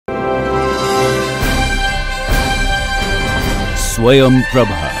Swayam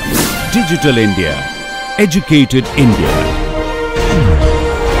Prabha. Digital India. Educated India.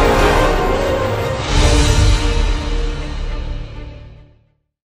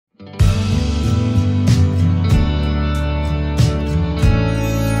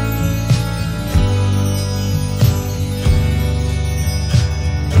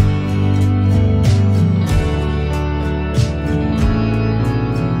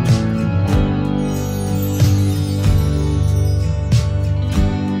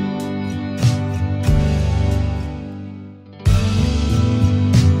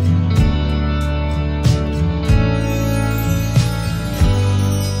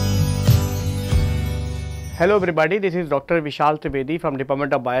 Hello everybody, this is Dr. Vishal Trivedi from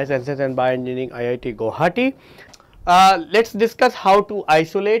Department of Biosciences and Bioengineering, IIT Guwahati. Let's discuss how to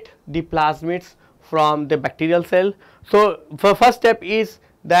isolate the plasmids from the bacterial cell. So, the first step is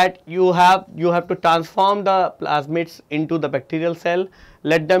that you have to transform the plasmids into the bacterial cell,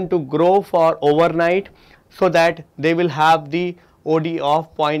 let them to grow for overnight so that they will have the OD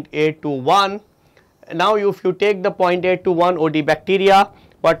of 0.8 to 1. Now, if you take the 0.8 to 1 OD bacteria,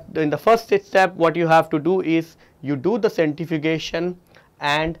 but in the first step what you have to do is you do the centrifugation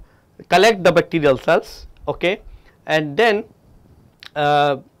and collect the bacterial cells, okay, and then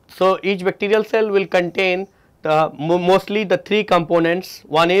so each bacterial cell will contain mostly the three components.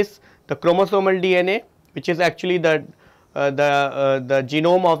 One is the chromosomal DNA, which is actually the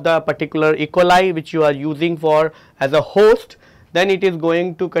genome of the particular E. coli which you are using for as a host. Then it is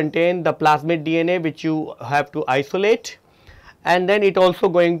going to contain the plasmid DNA which you have to isolate, and then it also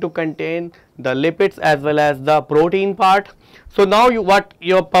going to contain the lipids as well as the protein part. So, now what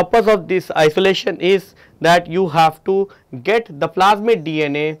your purpose of this isolation is that you have to get the plasmid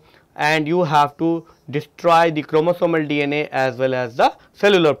DNA and you have to destroy the chromosomal DNA as well as the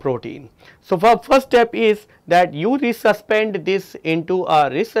cellular protein. So, for first step is that you resuspend this into a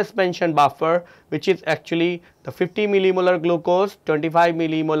resuspension buffer, which is actually the 50 millimolar glucose, 25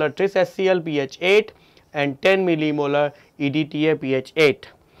 millimolar tris HCl pH 8 and 10 millimolar EDTA pH 8,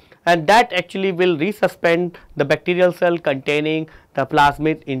 and that actually will resuspend the bacterial cell containing the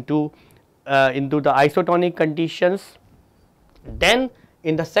plasmid into the isotonic conditions. Then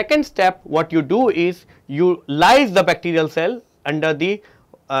in the second step what you do is you lyse the bacterial cell under the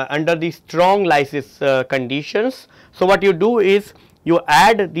strong lysis conditions. So, what you do is you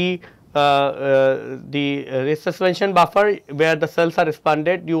add the resuspension buffer where the cells are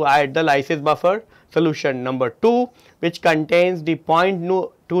expanded, you add the lysis buffer solution number 2, which contains the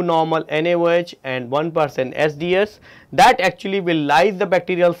 0.2 normal NaOH and 1% SDS. That actually will lyse the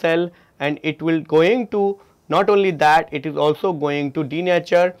bacterial cell, and it will going to, not only that, it is also going to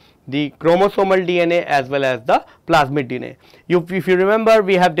denature the chromosomal DNA as well as the plasmid DNA. If you remember,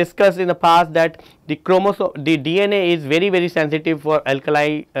 we have discussed in the past that the DNA is very sensitive for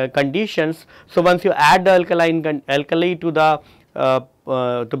alkali conditions. So, once you add the alkali to the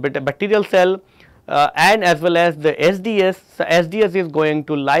bacterial cell and as well as the SDS, so SDS is going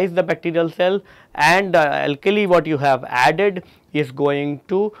to lyse the bacterial cell, and the alkali what you have added is going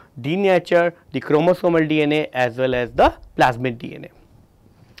to denature the chromosomal DNA as well as the plasmid DNA.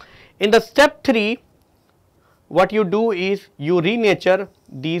 In the step 3, what you do is you renature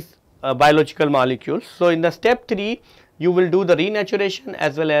these biological molecules. So, in the step 3 you will do the renaturation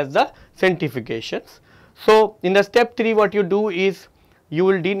as well as the centrifugations. So, in the step 3 what you do is you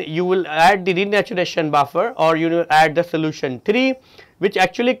will add the renaturation buffer, or you will add the solution 3, which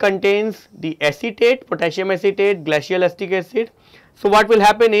actually contains the acetate, potassium acetate, glacial acetic acid. So, what will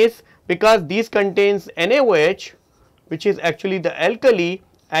happen is, because these contains NaOH, which is actually the alkali,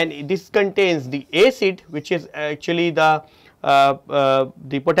 and this contains the acid, which is actually the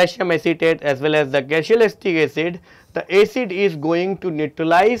potassium acetate as well as the glacial acetic acid, the acid is going to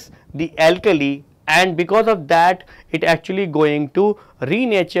neutralize the alkali, and because of that it actually going to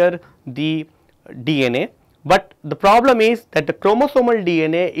renature the DNA. But the problem is that the chromosomal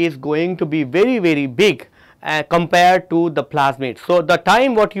DNA is going to be very big compared to the plasmid. So, the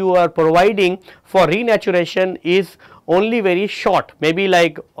time what you are providing for renaturation is only very short, maybe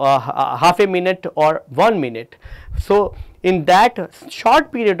like half a minute or 1 minute. So, in that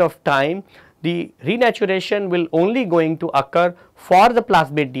short period of time, the renaturation will only going to occur for the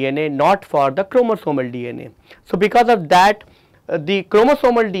plasmid DNA, not for the chromosomal DNA. So, because of that the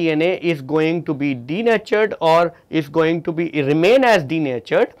chromosomal DNA is going to be denatured, or is going to be remain as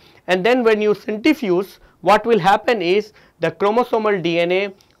denatured, and then when you centrifuge, what will happen is the chromosomal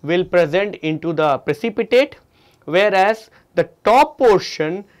DNA will present into the precipitate, whereas the top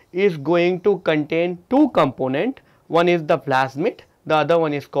portion is going to contain two components. One is the plasmid, the other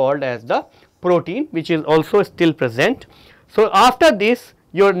one is called as the protein, which is also still present. So after this,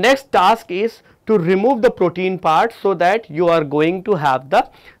 your next task is to remove the protein part, so that you are going to have the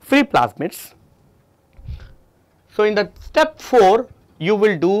free plasmids. So in the step 4, you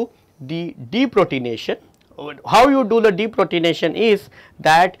will do the deproteination. How you do the deproteination is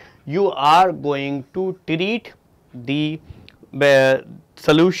that you are going to treat the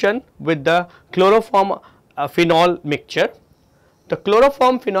solution with the chloroform phenol mixture. The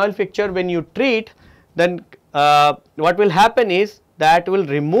chloroform phenol mixture, when you treat, then what will happen is that will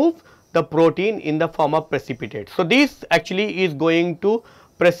remove the protein in the form of precipitate. So this actually is going to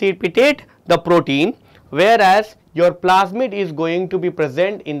precipitate the protein, whereas your plasmid is going to be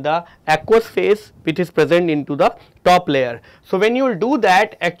present in the aqueous phase, which is present into the top layer. So when you will do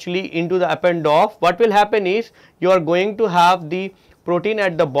that actually into the Eppendorf, what will happen is you are going to have the protein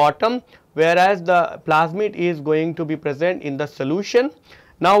at the bottom, whereas the plasmid is going to be present in the solution.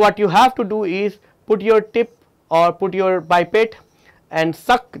 Now what you have to do is put your tip or put your pipette and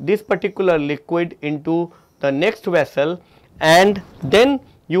suck this particular liquid into the next vessel, and then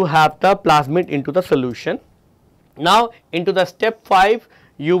you have the plasmid into the solution. Now into the step 5,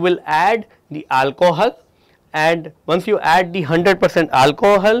 you will add the alcohol, and once you add the 100%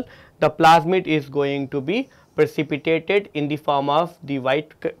 alcohol, the plasmid is going to be precipitated in the form of the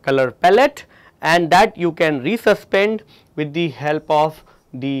white color pellet, and that you can resuspend with the help of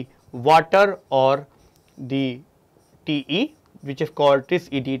the water or the TE, which is called tris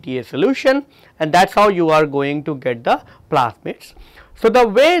EDTA solution, and that is how you are going to get the plasmids. So the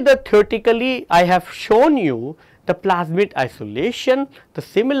way that theoretically I have shown you the plasmid isolation,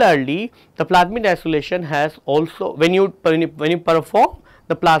 similarly the plasmid isolation has also, when you perform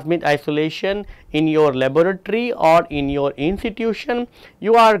the plasmid isolation in your laboratory or in your institution,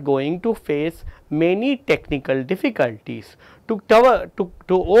 you are going to face many technical difficulties. To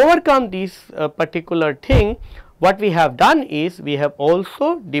overcome this particular thing, what we have done is we have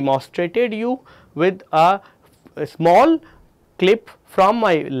also demonstrated you with a small clip from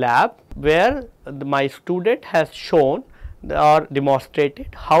my lab, where my student has shown or demonstrated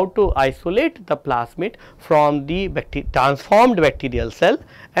how to isolate the plasmid from the transformed bacterial cell,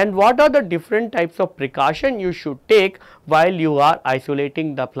 and what are the different types of precaution you should take while you are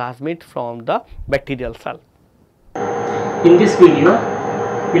isolating the plasmid from the bacterial cell. In this video,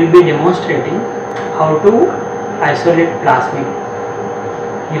 we will be demonstrating how to isolate plasmid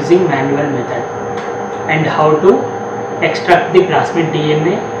using manual method, and how to extract the plasmid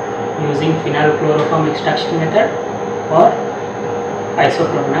DNA using phenylchloroform extraction method or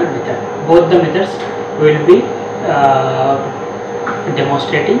isopropanol method. Both the methods we will be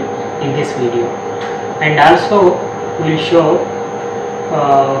demonstrating in this video, and also we will show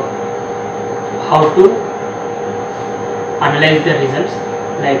how to analyze the results,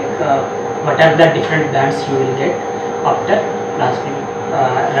 like what are the different bands you will get after plasmid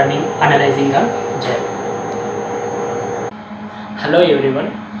analyzing on gel. Hello everyone,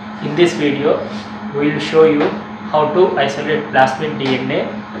 in this video we will show you how to isolate plasmid DNA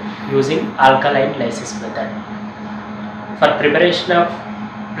using alkaline lysis method. For preparation of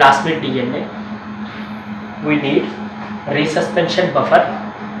plasmid DNA, we need resuspension buffer,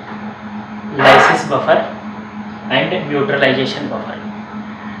 lysis buffer and neutralization buffer.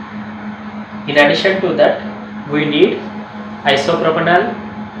 In addition to that, we need isopropanol,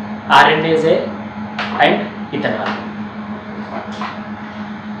 RNase and ethanol.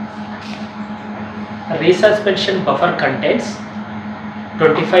 Resuspension buffer contains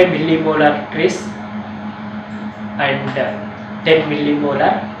 25 millimolar tris and 10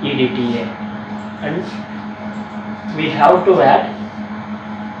 millimolar EDTA, and we have to add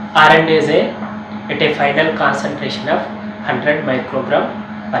RNase at a final concentration of 100 microgram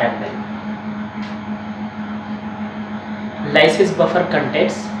per ml. Lysis buffer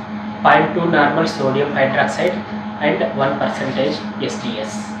contains 0.2 normal sodium hydroxide and 1%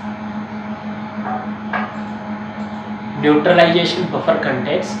 SDS. Neutralization buffer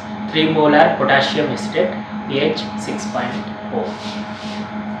contains 3 molar potassium acetate pH 6.0.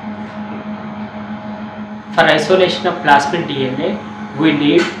 For isolation of plasmid DNA, we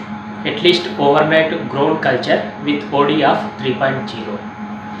need at least overnight grown culture with OD of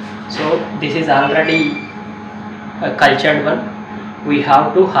 3.0. So this is already a cultured one. We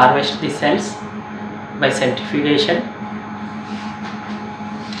have to harvest the cells by centrifugation.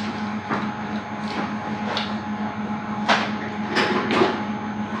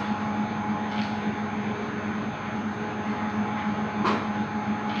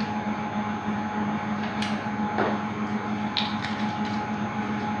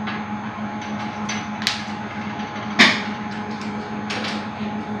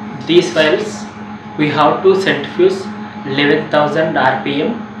 These cells we have to centrifuge 11,000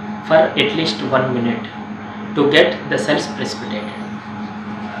 rpm for at least 1 minute to get the cells precipitated.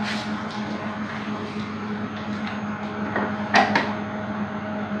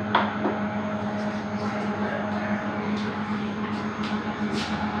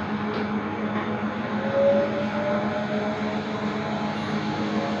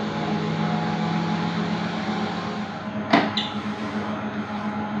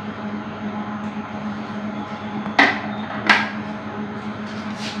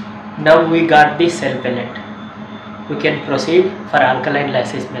 Now we got the cell pellet. We can proceed for alkaline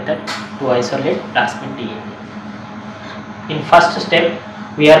lysis method to isolate plasmid DNA. In first step,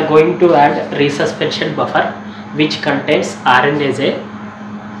 we are going to add resuspension buffer which contains RNase.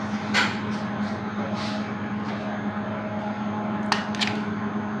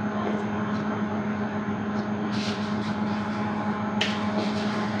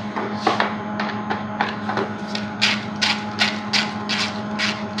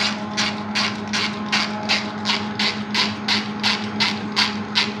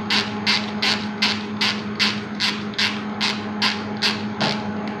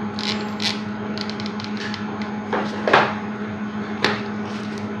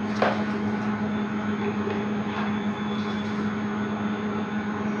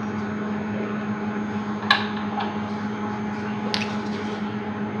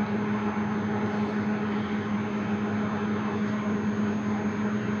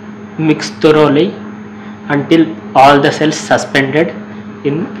 Mix thoroughly until all the cells suspended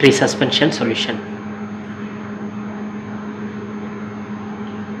in resuspension solution.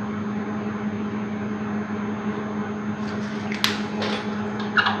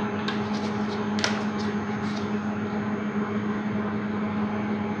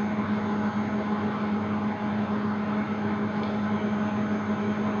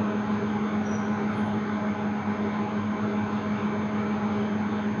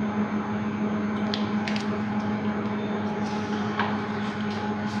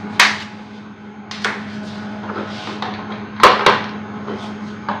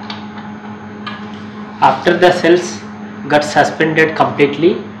 After the cells got suspended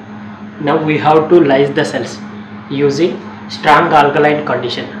completely, now we have to lyse the cells using strong alkaline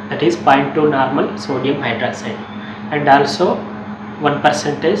condition, that is 0.2 normal sodium hydroxide and also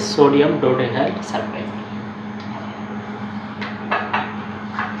 1% sodium dodecyl sulfate.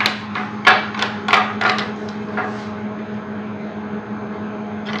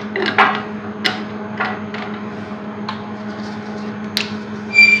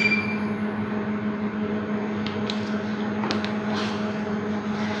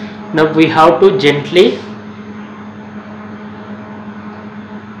 Now we have to gently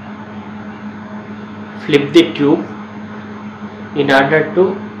flip the tube in order to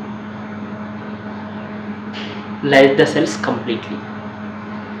lyse the cells completely.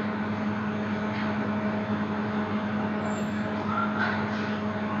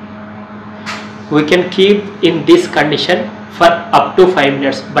 We can keep in this condition for up to 5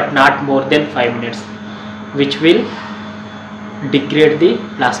 minutes but not more than 5 minutes, which will degrade the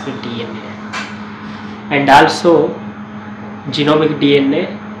plasmid DNA and also genomic DNA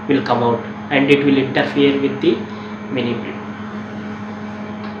will come out and it will interfere with the mini print.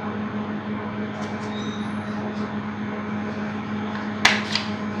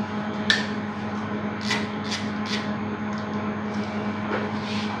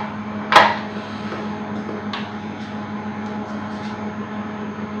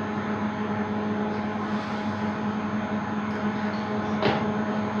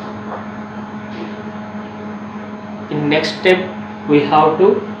 In next step, we have to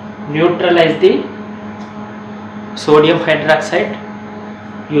neutralize the sodium hydroxide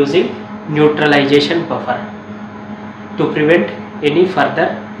using neutralization buffer to prevent any further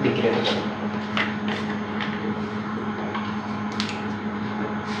degradation.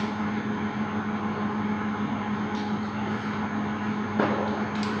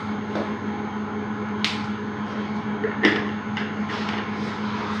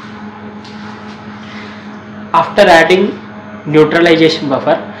 After adding neutralization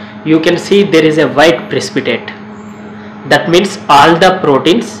buffer, you can see there is a white precipitate. That means all the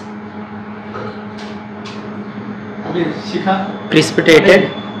proteins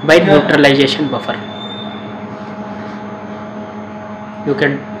precipitated by neutralization buffer. You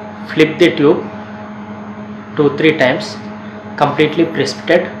can flip the tube 2-3 times, completely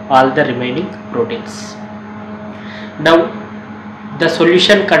precipitate all the remaining proteins. Now the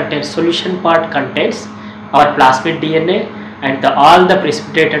solution part contains our plasmid DNA and all the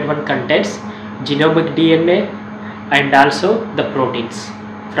precipitated one contains genomic DNA and also the proteins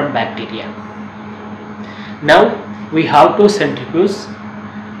from bacteria. Now we have to centrifuge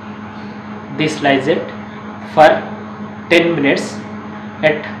this lysate for 10 minutes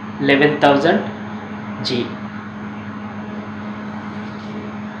at 11,000 G.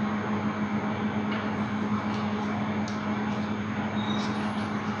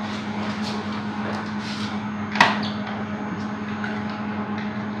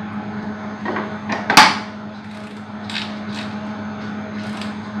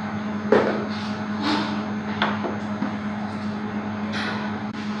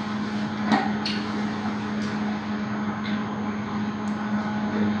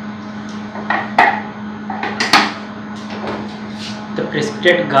 The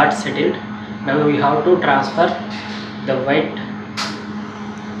precipitate got settled. Now we have to transfer the white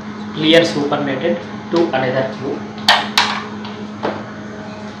clear supernatant to another tube.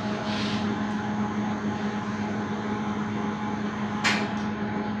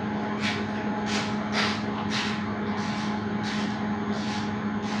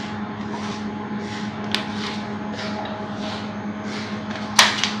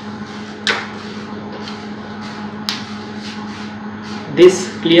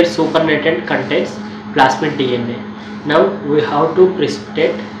 This clear supernatant contains plasmid DNA. Now we have to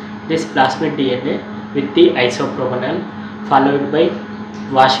precipitate this plasmid DNA with the isopropanol, followed by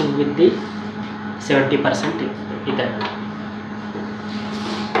washing with the 70% ethanol.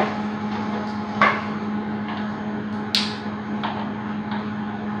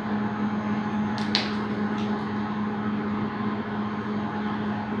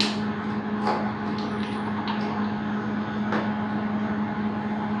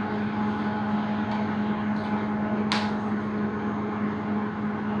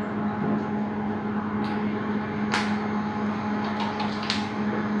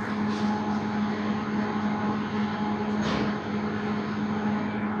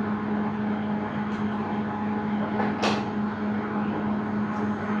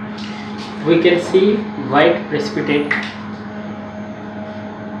 We can see white precipitate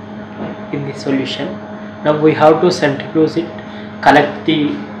in the solution. Now we have to centrifuge it, collect the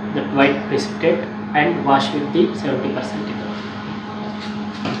white precipitate and wash with the 70% ethanol.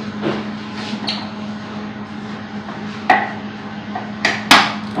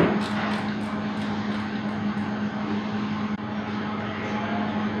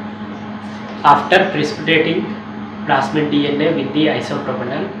 After precipitating plasmid DNA with the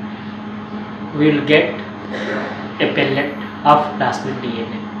isopropanol, we will get a pellet of plasmid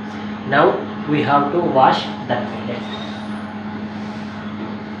DNA. Now we have to wash that pellet.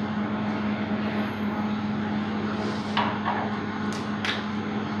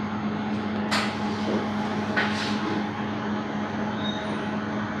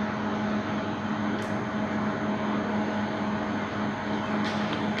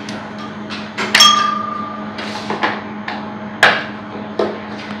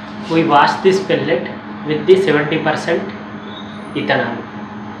 We wash this pellet with the 70% ethanol.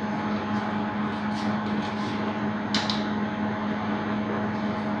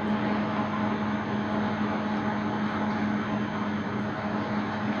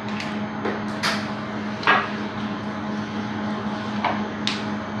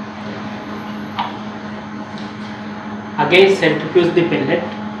 Again centrifuge the pellet.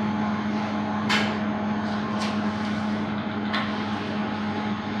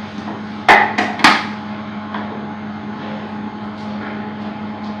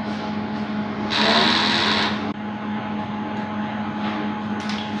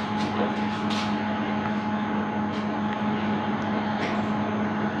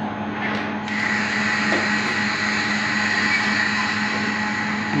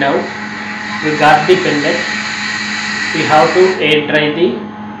 Now we got the pellet. We have to air dry the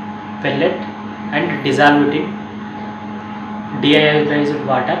pellet and dissolve it in deionized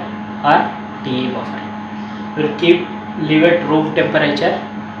water or tea buffer. We will leave at room temperature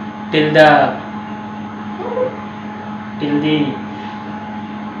till the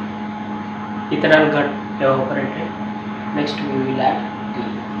ethanol got evaporated. Next we will add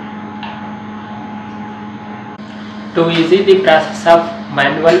tea. To easy the process of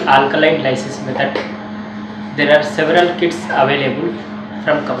manual alkaline lysis method, there are several kits available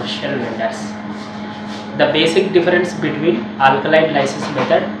from commercial vendors. The basic difference between alkaline lysis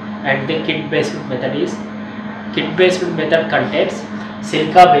method and the kit based method is, kit based method contains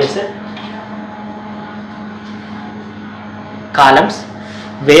silica based columns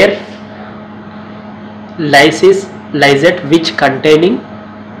where lysate which containing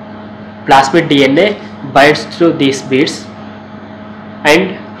plasmid DNA binds through these beads,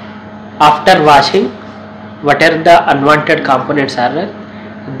 and after washing whatever the unwanted components are,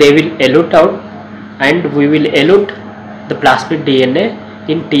 they will elute out, and we will elute the plasmid DNA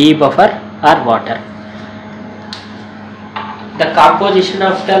in TE buffer or water. The composition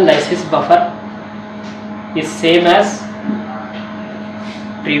of the lysis buffer is same as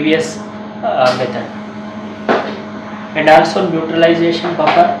previous method, and also neutralization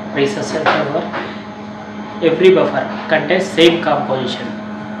buffer, resuscitation buffer, every buffer contains same composition,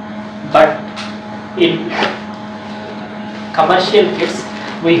 but in commercial kits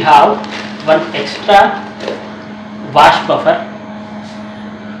we have one extra wash buffer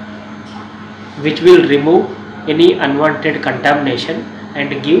which will remove any unwanted contamination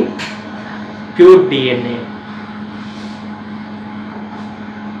and give pure DNA.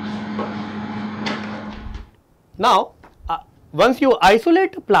 Now, once you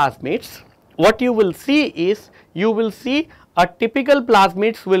isolate plasmids, what you will see is, you will see a typical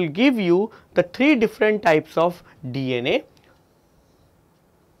plasmids will give you the 3 different types of DNA,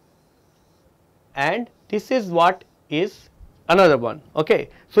 and this is what is another one. Okay.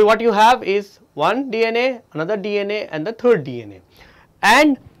 So, what you have is one DNA, another DNA and the third DNA,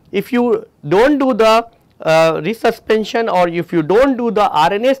 and if you do not do the resuspension, or if you do not do the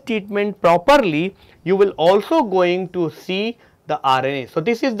RNase treatment properly, you will also going to see the RNA. So,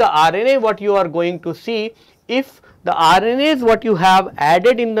 this is the RNA what you are going to see if the RNAs what you have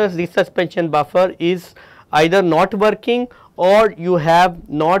added in the resuspension buffer is either not working, or you have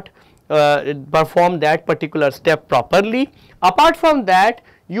not performed that particular step properly. Apart from that,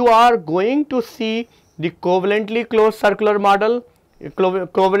 you are going to see the covalently closed circular model,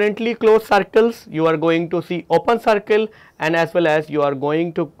 covalently closed circles, you are going to see open circle, and as well as you are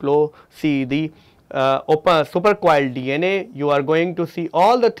going to see the open supercoiled DNA. You are going to see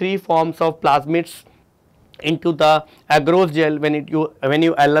all the 3 forms of plasmids into the agarose gel when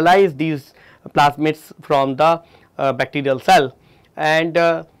you analyze these plasmids from the bacterial cell.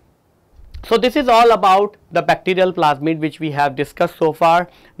 And so, this is all about the bacterial plasmid which we have discussed so far.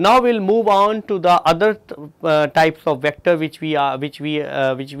 Now, we will move on to the other types of vector which we are going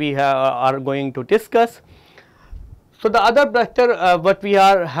to discuss. So, the other vector what we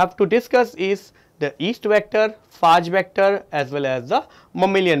have to discuss is the yeast vector, phage vector, as well as the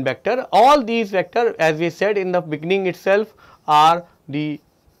mammalian vector. All these vector, as we said in the beginning itself, are the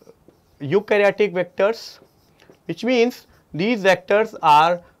eukaryotic vectors, which means these vectors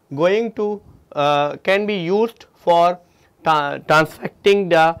are going to can be used for transfecting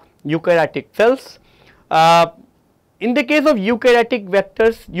the eukaryotic cells. In the case of eukaryotic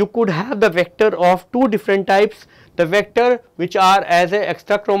vectors, you could have the vector of 2 different types. The vector which are as a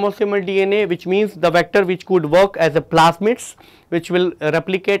extra chromosomal DNA, which means the vector which could work as a plasmids, which will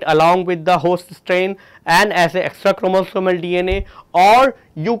replicate along with the host strain and as a extra chromosomal DNA, or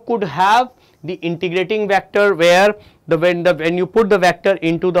you could have the integrating vector, where when you put the vector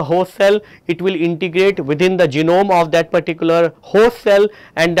into the host cell, it will integrate within the genome of that particular host cell,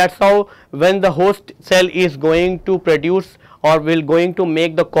 and that is how when the host cell is going to produce or will going to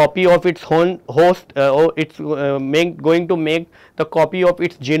make the copy of its host, or it's going to make the copy of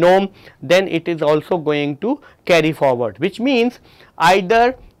its genome, then it is also going to carry forward, which means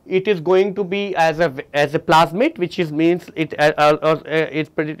either it is going to be as a plasmid, which is means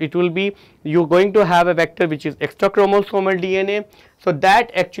it will be, you are going to have a vector which is extra chromosomal DNA. So,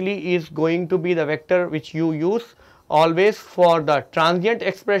 that actually is going to be the vector which you use always for the transient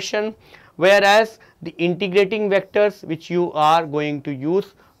expression, whereas the integrating vectors which you are going to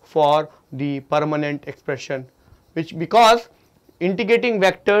use for the permanent expression, which because integrating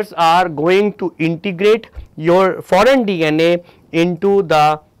vectors are going to integrate your foreign DNA into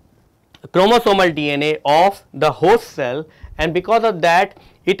the chromosomal DNA of the host cell, and because of that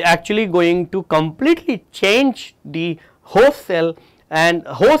it actually going to completely change the host cell, and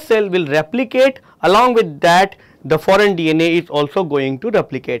host cell will replicate, along with that the foreign DNA is also going to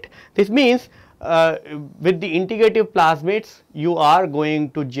replicate. This means with the integrative plasmids you are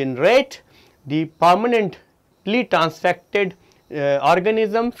going to generate the permanently transfected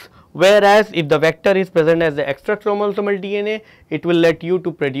organisms, whereas if the vector is present as the extra chromosomal DNA, it will let you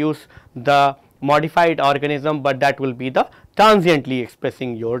to produce the modified organism, but that will be the transiently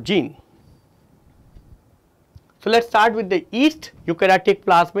expressing your gene. So, let us start with the yeast eukaryotic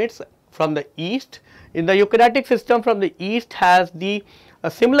plasmids from the yeast. In the eukaryotic system, from the yeast has the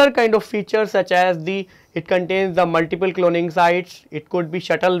similar kind of features, such as it contains the multiple cloning sites, it could be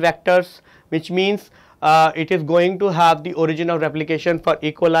shuttle vectors, which means it is going to have the origin of replication for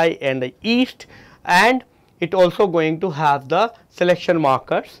E. coli and the yeast, and it also going to have the selection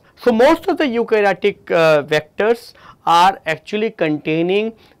markers. So, most of the eukaryotic vectors are actually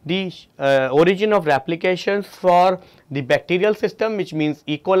containing the origin of replications for the bacterial system, which means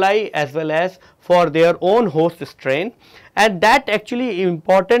E. coli, as well as for their own host strain, and that actually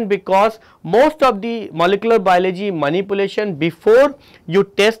important because most of the molecular biology manipulation, before you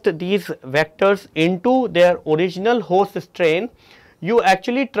test these vectors into their original host strain, you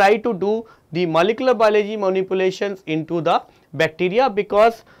actually try to do the molecular biology manipulations into the bacteria,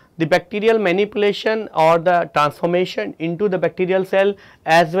 because the bacterial manipulation or the transformation into the bacterial cell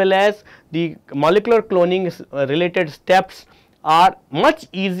as well as the molecular cloning related steps are much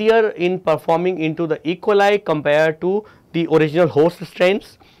easier in performing into the E. coli compared to the original host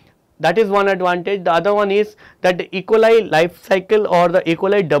strains. That is one advantage. The other one is that the E. coli life cycle or the E.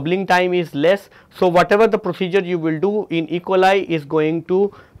 coli doubling time is less. So, whatever the procedure you will do in E. coli is going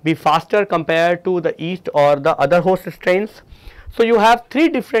to be faster compared to the yeast or the other host strains. So, you have three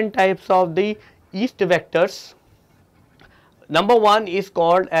different types of the yeast vectors. Number one is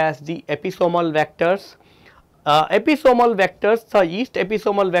called as the episomal vectors. Episomal vectors, the yeast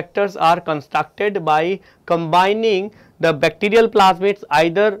episomal vectors are constructed by combining the bacterial plasmids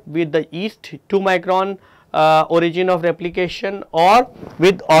either with the yeast 2 micron origin of replication or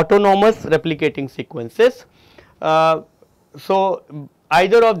with autonomous replicating sequences. So,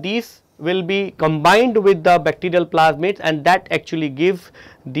 either of these will be combined with the bacterial plasmids, and that actually gives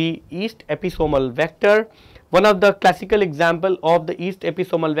the yeast episomal vector. One of the classical example of the yeast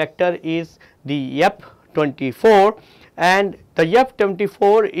episomal vector is the YEP24, and the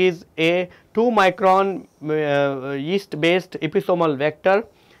YEP24 is a 2 micron yeast based episomal vector.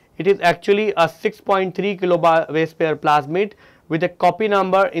 It is actually a 6.3 kilobase pair plasmid with a copy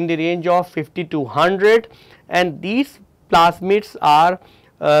number in the range of 50 to 100, and these plasmids are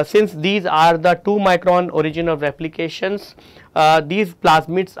since these are the 2 micron origin of replications, these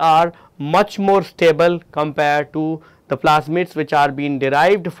plasmids are much more stable compared to the plasmids which are being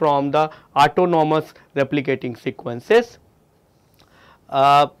derived from the autonomous replicating sequences.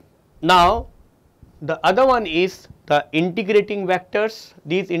 Now, the other one is the integrating vectors.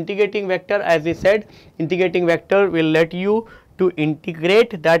 These integrating vector, as I said, integrating vector will let you to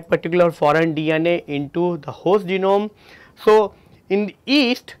integrate that particular foreign DNA into the host genome. So, in the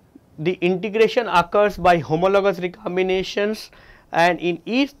yeast, the integration occurs by homologous recombinations, and in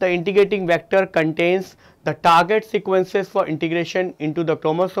yeast the integrating vector contains the target sequences for integration into the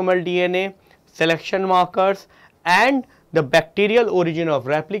chromosomal DNA, selection markers, and the bacterial origin of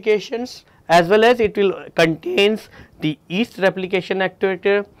replications, as well as it will contains the yeast replication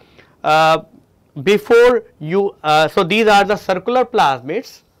activator. Before you so these are the circular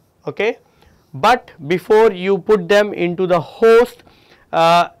plasmids, okay, but before you put them into the host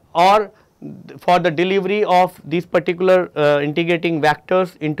or for the delivery of these particular integrating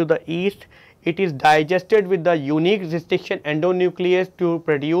vectors into the yeast, it is digested with the unique restriction endonuclease to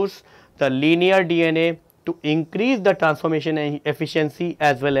produce the linear DNA to increase the transformation efficiency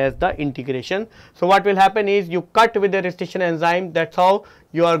as well as the integration. So, what will happen is you cut with the restriction enzyme, that is how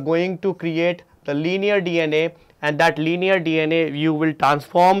you are going to create the linear DNA, and that linear DNA you will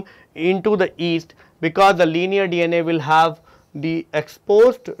transform into the yeast, because the linear DNA will have the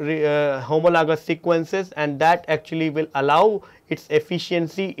exposed homologous sequences, and that actually will allow its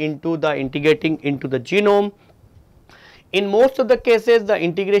efficiency into the integrating into the genome. In most of the cases, the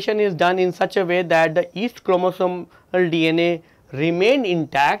integration is done in such a way that the yeast chromosomal DNA remain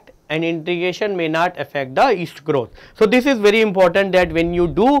intact and integration may not affect the yeast growth. So, this is very important that when you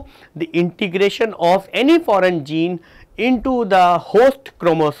do the integration of any foreign gene into the host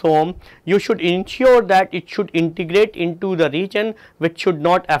chromosome, you should ensure that it should integrate into the region which should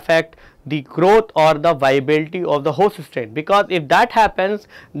not affect the growth or the viability of the host strain, because if that happens,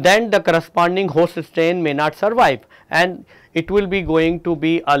 then the corresponding host strain may not survive and it will be going to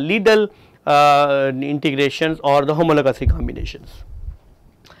be a lethal integrations or the homologous recombinations.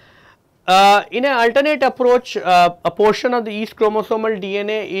 In an alternate approach, a portion of the yeast chromosomal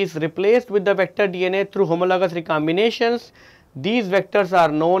DNA is replaced with the vector DNA through homologous recombinations. These vectors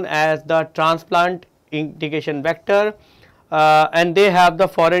are known as the transplant integration vector, and they have the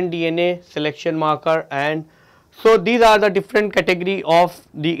foreign DNA selection marker. And so, these are the different category of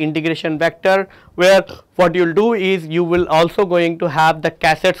the integration vector, where what you will do is you will also going to have the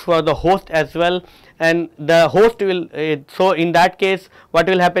cassettes for the host as well, and the host will so in that case what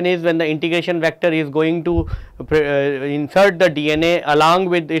will happen is when the integration vector is going to insert the DNA along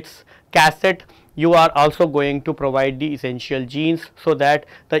with its cassette, you are also going to provide the essential genes, so that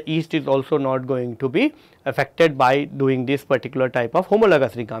the yeast is also not going to be affected by doing this particular type of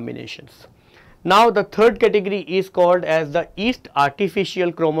homologous recombinations. Now the third category is called as the yeast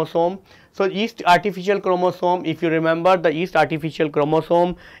artificial chromosome. So yeast artificial chromosome, if you remember, the yeast artificial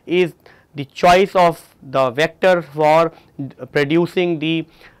chromosome is the choice of the vector for producing the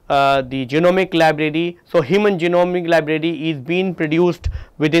genomic library. So human genomic library is being produced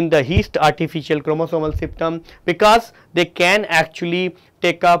within the yeast artificial chromosomal system, because they can actually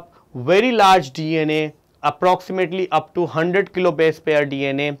take up very large DNA, approximately up to 100 kilobase pair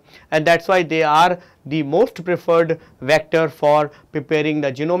DNA, and that is why they are the most preferred vector for preparing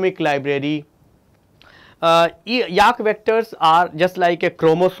the genomic library. YAC vectors are just like a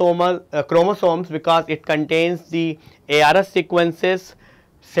chromosomes, because it contains the ARS sequences,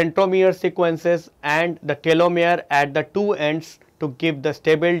 centromere sequences and the telomere at the two ends to give the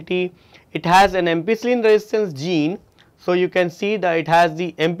stability. It has an ampicillin resistance gene. So you can see that it has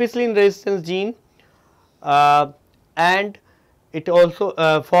the ampicillin resistance gene, and it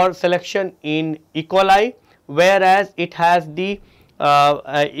also for selection in E. coli, whereas it has the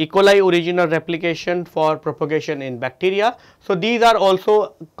E. coli original replication for propagation in bacteria. So these are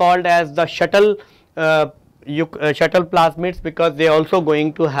also called as the shuttle shuttle plasmids, because they are also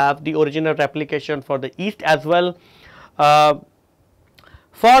going to have the original replication for the yeast as well.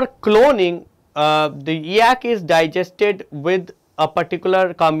 For cloning, the YAC is digested with a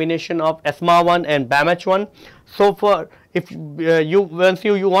particular combination of SMA1 and BAMH1. So for if once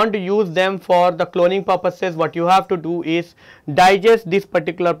you want to use them for the cloning purposes, what you have to do is digest this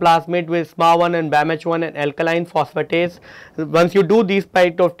particular plasmid with SMA1 and BAMH1 and alkaline phosphatase. Once you do this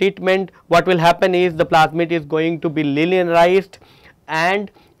type of treatment, what will happen is the plasmid is going to be linearized,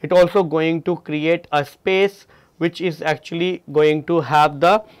 and it also going to create a space which is actually going to have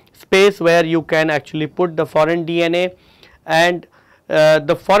the space where you can actually put the foreign DNA, and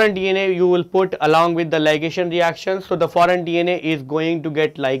the foreign DNA you will put along with the ligation reaction. So the foreign DNA is going to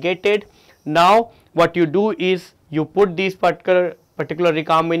get ligated. Now what you do is you put this particular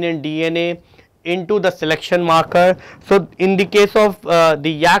recombinant DNA into the selection marker. So in the case of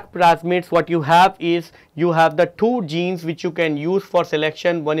the YAC plasmids, what you have is you have the two genes which you can use for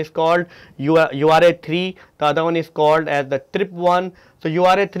selection. One is called URA3, the other one is called as the TRP1. So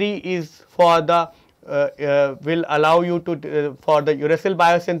URA3 is for the will allow you to for the uracil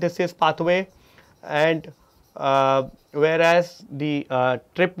biosynthesis pathway, and whereas the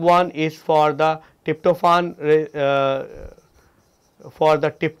TRP1 is for the tryptophan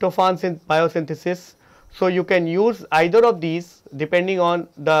biosynthesis. So you can use either of these depending on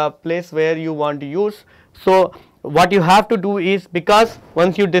the place where you want to use. So what you have to do is, because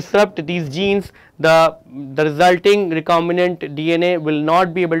once you disrupt these genes, the resulting recombinant DNA will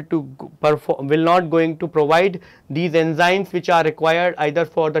not be able to perform, will not going to provide these enzymes which are required either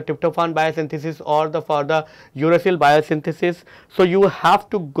for the tryptophan biosynthesis or for the uracil biosynthesis. So you have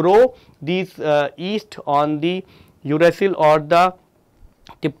to grow these yeast on the uracil or the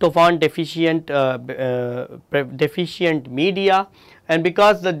tryptophan deficient media, and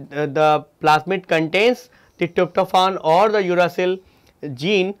because the plasmid contains the tryptophan or the uracil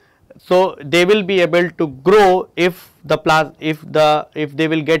gene, so they will be able to grow if they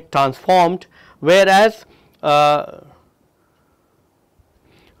will get transformed, whereas the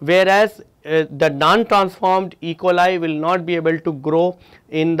non-transformed E. coli will not be able to grow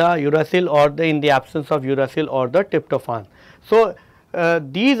in the uracil or in the absence of uracil or the tryptophan. So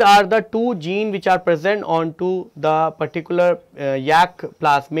these are the two genes which are present onto the particular YAC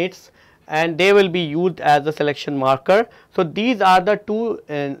plasmids, and they will be used as a selection marker. So these are the two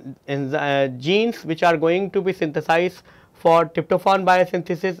genes which are going to be synthesized for tryptophan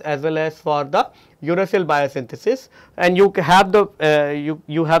biosynthesis as well as for the uracil biosynthesis, and you have the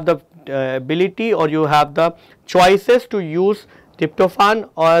you have the ability, or you have the choices to use tryptophan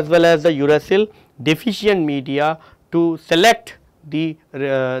or as well as the uracil deficient media to select the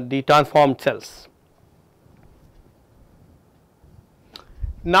transformed cells.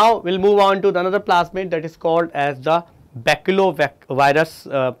 Now we will move on to another plasmid that is called as the baculovirus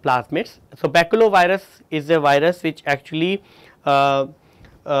plasmids. So baculovirus is a virus which actually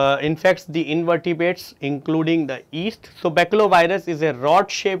infects the invertebrates including the yeast. So baculovirus is a rod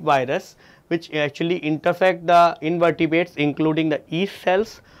shaped virus which actually infect the invertebrates including the yeast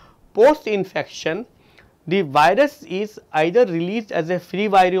cells. Post infection, the virus is either released as a free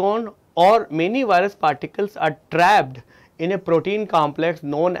virion, or many virus particles are trapped in a protein complex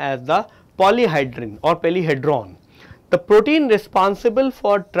known as the polyhedrin or polyhedron. The protein responsible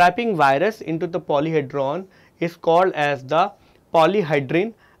for trapping virus into the polyhedron is called as the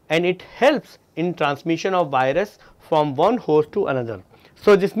polyhedrin, and it helps in transmission of virus from one host to another.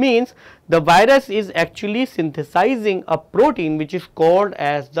 So, this means the virus is actually synthesizing a protein which is called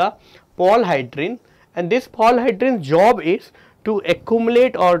as the polyhedrin, and this polyhedrin's job is to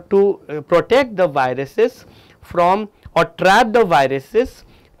accumulate or to protect the viruses from or trap the viruses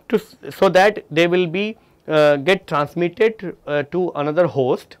to so that they will be get transmitted to another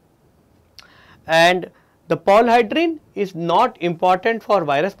host. And the polyhedrin is not important for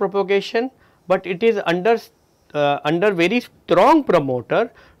virus propagation, but it is under very strong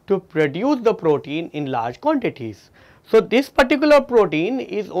promoter to produce the protein in large quantities. So, this particular protein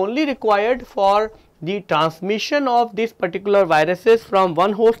is only required for the transmission of this particular viruses from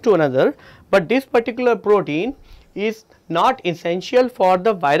one host to another, but this particular protein is not essential for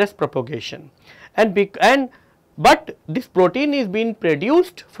the virus propagation. But this protein is being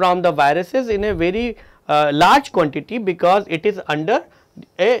produced from the viruses in a very large quantity because it is under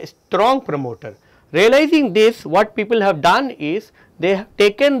a strong promoter. Realizing this, what people have done is they have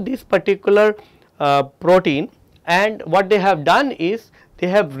taken this particular protein, and what they have done is they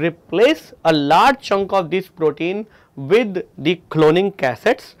have replaced a large chunk of this protein with the cloning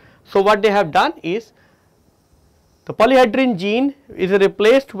cassettes. So, what they have done is the polyhedrin gene is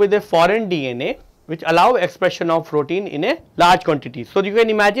replaced with a foreign DNA which allow expression of protein in a large quantity. So, you can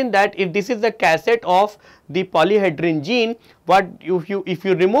imagine that if this is the cassette of the polyhedrin gene, what if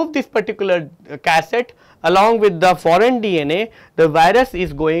you remove this particular cassette along with the foreign DNA, the virus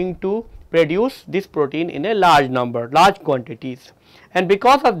is going to produce this protein in a large quantities. And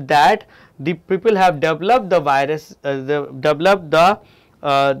because of that, the people have developed the virus, developed the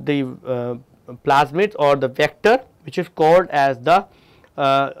plasmids or the vector, which is called as the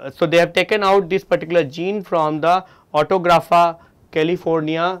so they have taken out this particular gene from the Autographa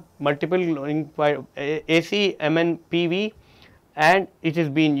California multiple cloning ACMNPV, and it is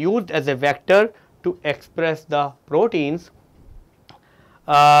being used as a vector to express the proteins.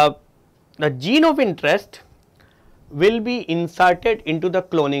 The gene of interest will be inserted into the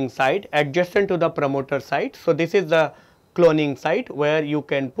cloning site adjacent to the promoter site. So, this is the cloning site where you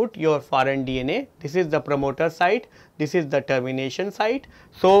can put your foreign DNA. This is the promoter site, this is the termination site.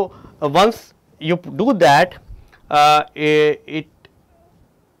 So, once you do that, it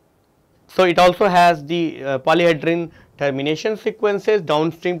also has the polyhedrin termination sequences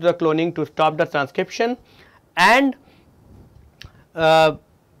downstream to the cloning to stop the transcription, and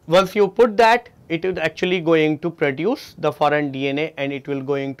once you put that, it is actually going to produce the foreign DNA, and it will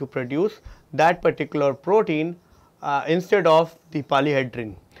going to produce that particular protein instead of the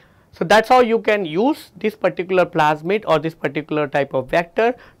polyhedrin. So, that is how you can use this particular plasmid or this particular type of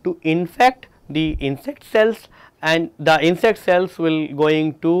vector to infect the insect cells, and the insect cells will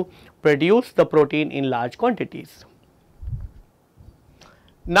going to produce the protein in large quantities.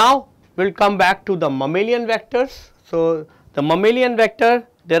 Now, we will come back to the mammalian vectors. So, the mammalian vector,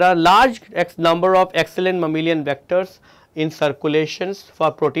 there are large number of excellent mammalian vectors in circulations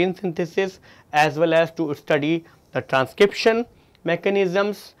for protein synthesis as well as to study the transcription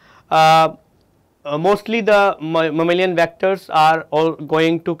mechanisms. Mostly the mammalian vectors are all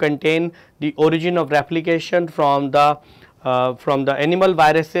going to contain the origin of replication from the animal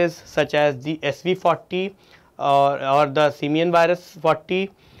viruses such as the SV40 or the simian virus 40.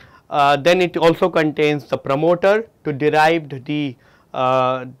 Then it also contains the promoter to derive the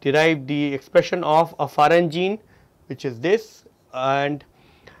expression of a foreign gene, which is this, and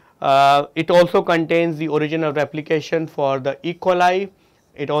it also contains the origin of replication for the E. coli.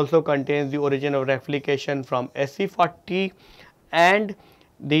 It also contains the origin of replication from SC40, and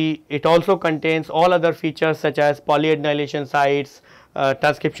it also contains all other features such as polyadenylation sites,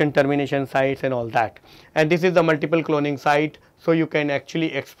 transcription termination sites, and all that. And this is the multiple cloning site. So, you can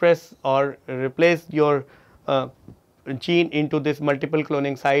actually express or replace your gene into this multiple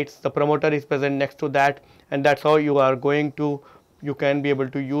cloning sites. The promoter is present next to that, and that is how you are going to, you can be able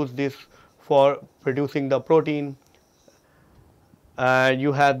to use this for producing the protein.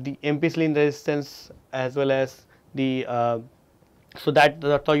 You have the ampicillin resistance as well as the so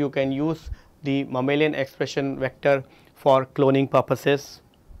that's how you can use the mammalian expression vector for cloning purposes.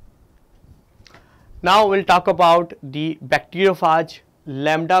 Now, we will talk about the bacteriophage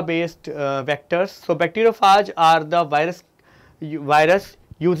lambda based vectors. So, bacteriophage are the virus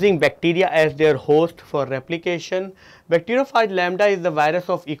using bacteria as their host for replication. Bacteriophage lambda is the virus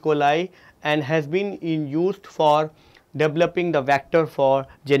of E. coli and has been used for developing the vector for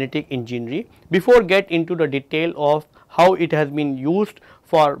genetic engineering. Before get into the detail of how it has been used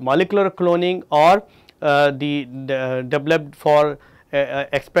for molecular cloning or developed for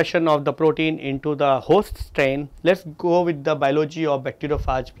expression of the protein into the host strain, let us go with the biology of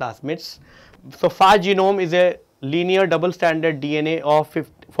bacteriophage plasmids. So, phage genome is a linear double stranded DNA of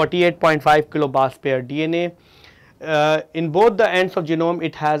 48.5 kilobars per DNA. In both the ends of genome,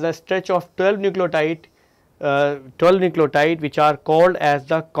 it has a stretch of 12 nucleotide which are called as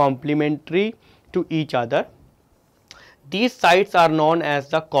the complementary to each other. These sites are known as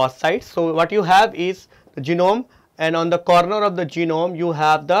the cos sites. So, what you have is the genome, and on the corner of the genome you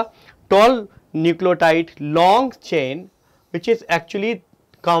have the 12 nucleotide long chain which is actually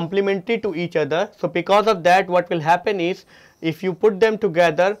complementary to each other. So, because of that, what will happen is, if you put them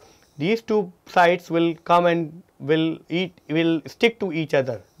together, these two sites will come and will stick to each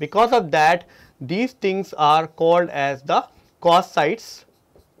other. Because of that, these things are called as the cos sites.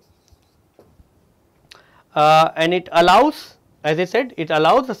 And it allows, as I said, it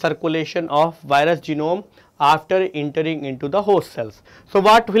allows the circulation of virus genome after entering into the host cells. So,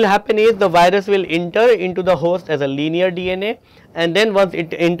 what will happen is, the virus will enter into the host as a linear DNA, and then once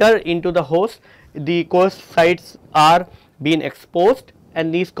it enter into the host, the cos sites are being exposed,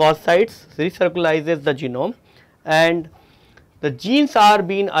 and these cos sites recirculizes the genome, and the genes are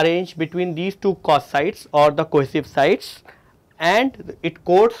being arranged between these two cos sites or the cohesive sites, and it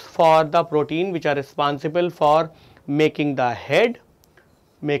codes for the protein which are responsible for making the head,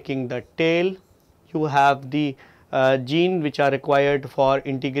 making the tail. You have the gene which are required for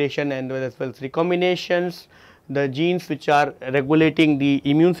integration and as well as recombinations, the genes which are regulating the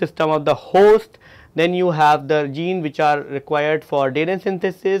immune system of the host, then you have the gene which are required for DNA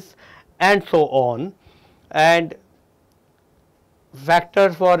synthesis and so on, and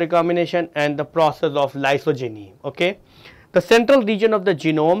factors for recombination and the process of lysogeny. Okay. The central region of the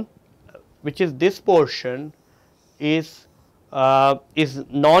genome, which is this portion, is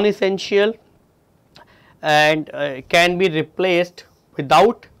non-essential and can be replaced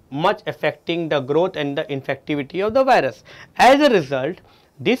without much affecting the growth and the infectivity of the virus. As a result,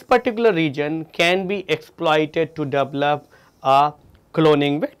 this particular region can be exploited to develop a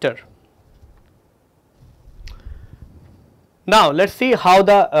cloning vector. Now, let us see how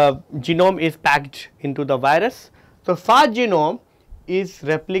the genome is packed into the virus. So, fast genome is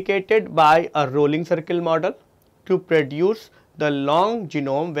replicated by a rolling circle model to produce the long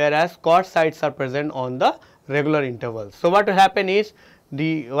genome, whereas cos sites are present on the regular intervals. So, what will happen is,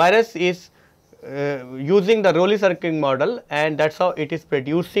 the virus is using the rolling circle model, and that is how it is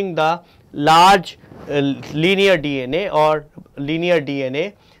producing the large linear DNA or linear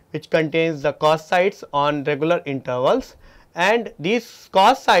DNA which contains the cos sites on regular intervals, and these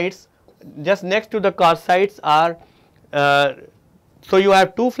cos sites just next to the cos sites are so you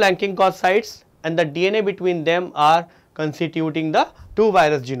have two flanking cos sites, and the DNA between them are constituting the two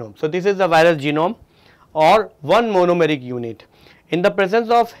virus genomes. So, this is the virus genome or one monomeric unit. In the presence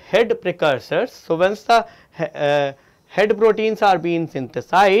of head precursors, so once the head proteins are being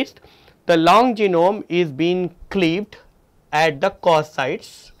synthesized, the long genome is being cleaved at the cos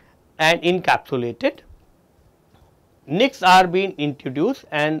sites and encapsulated. Nicks are being introduced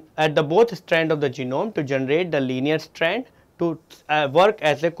and at the both strand of the genome to generate the linear strand to work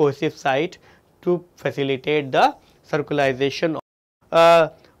as a cohesive site to facilitate the circularization.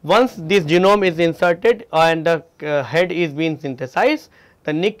 Once this genome is inserted and the head is being synthesized,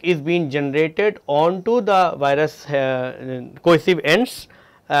 the nick is being generated onto the virus cohesive ends,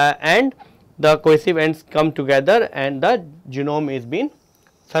 and the cohesive ends come together and the genome is being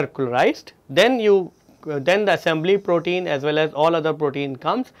circularized. Then the assembly protein as well as all other protein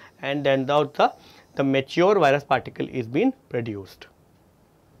comes, and then the mature virus particle is being produced.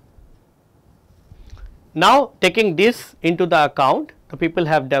 Now, taking this into the account, the people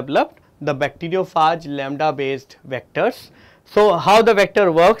have developed the bacteriophage lambda based vectors. So, how the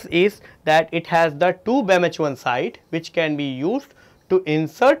vector works is that it has the two BAMH1 site which can be used to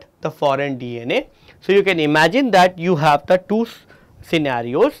insert the foreign DNA. So, you can imagine that you have the two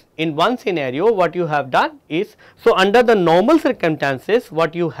scenarios. In one scenario, what you have done is, so under the normal circumstances,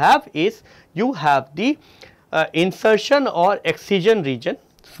 what you have is, you have the insertion or excision region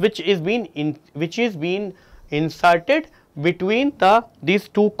which is being inserted between these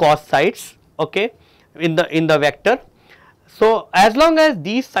two cos sites, okay, in the vector. So, as long as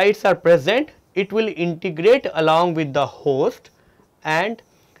these sites are present, it will integrate along with the host and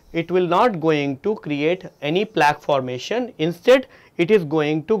it will not going to create any plaque formation. Instead, it is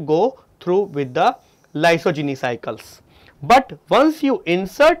going to go through with the lysogeny cycles. But once you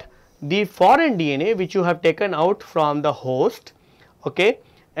insert the foreign DNA which you have taken out from the host, okay,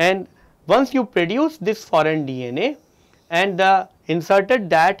 and once you produce this foreign DNA and inserted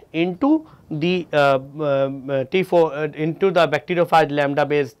that into the T4 into the bacteriophage lambda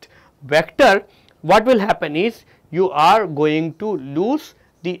based vector, what will happen is, you are going to lose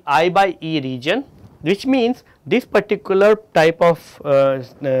the I by E region, which means this particular type of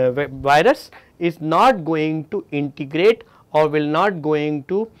virus is not going to integrate or will not going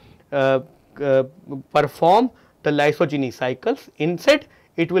to perform the lysogeny cycles. Instead,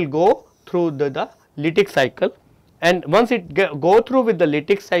 it will go through the lytic cycle, and once it go through with the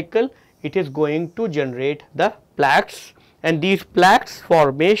lytic cycle, it is going to generate the plaques, and these plaques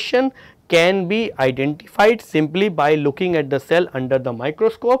formation can be identified simply by looking at the cell under the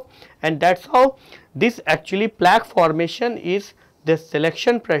microscope, and that is how this actually plaque formation is the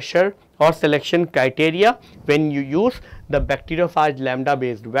selection pressure or selection criteria when you use the bacteriophage lambda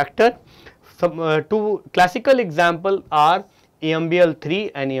based vector. Some two classical example are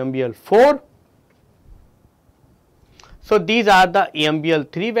EMBL3 and EMBL4. So, these are the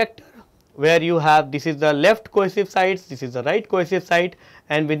EMBL3 vector, where you have, this is the left cohesive sites, this is the right cohesive site,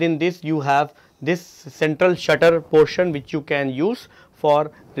 and within this you have this central shutter portion which you can use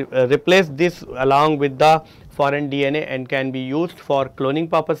for replace this along with the foreign DNA and can be used for cloning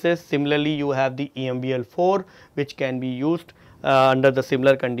purposes. Similarly, you have the EMBL4 which can be used under the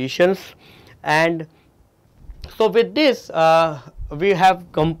similar conditions. And so, with this we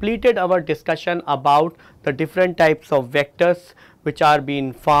have completed our discussion about the different types of vectors which are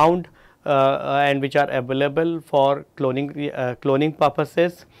being found and which are available for cloning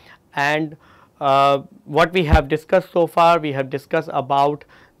purposes. And what we have discussed so far, we have discussed about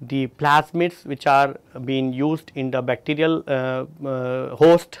the plasmids which are being used in the bacterial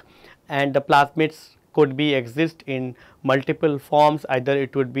host, and the plasmids could be exist in multiple forms, either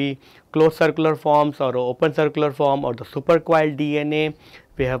it would be closed circular forms or open circular form or the supercoiled DNA.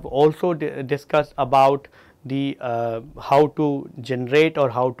 We have also discussed about the how to generate or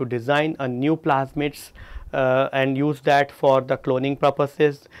how to design a new plasmids and use that for the cloning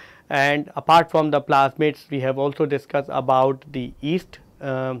purposes. And apart from the plasmids, we have also discussed about the yeast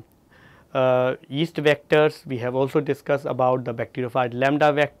vectors. We have also discussed about the bacteriophage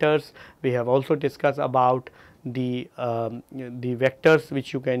lambda vectors. We have also discussed about the vectors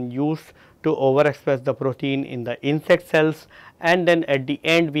which you can use to overexpress the protein in the insect cells, and then at the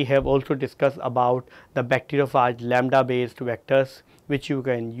end we have also discussed about the bacteriophage lambda based vectors which you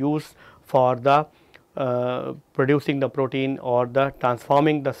can use for the producing the protein or the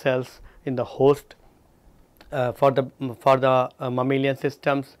transforming the cells in the host for the mammalian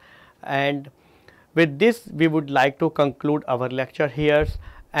systems. And with this we would like to conclude our lecture here,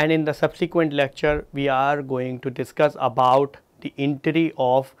 and in the subsequent lecture we are going to discuss about the entry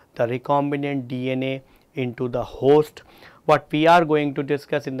of the recombinant DNA into the host. What we are going to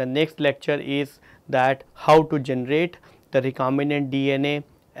discuss in the next lecture is that how to generate the recombinant DNA,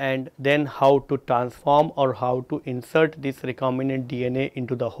 and then how to transform or how to insert this recombinant DNA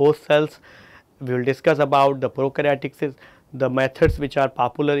into the host cells. We will discuss about the prokaryotic the methods which are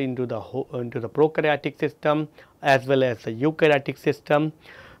popular into the prokaryotic system as well as the eukaryotic system.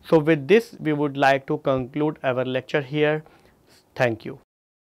 So, with this we would like to conclude our lecture here. Thank you.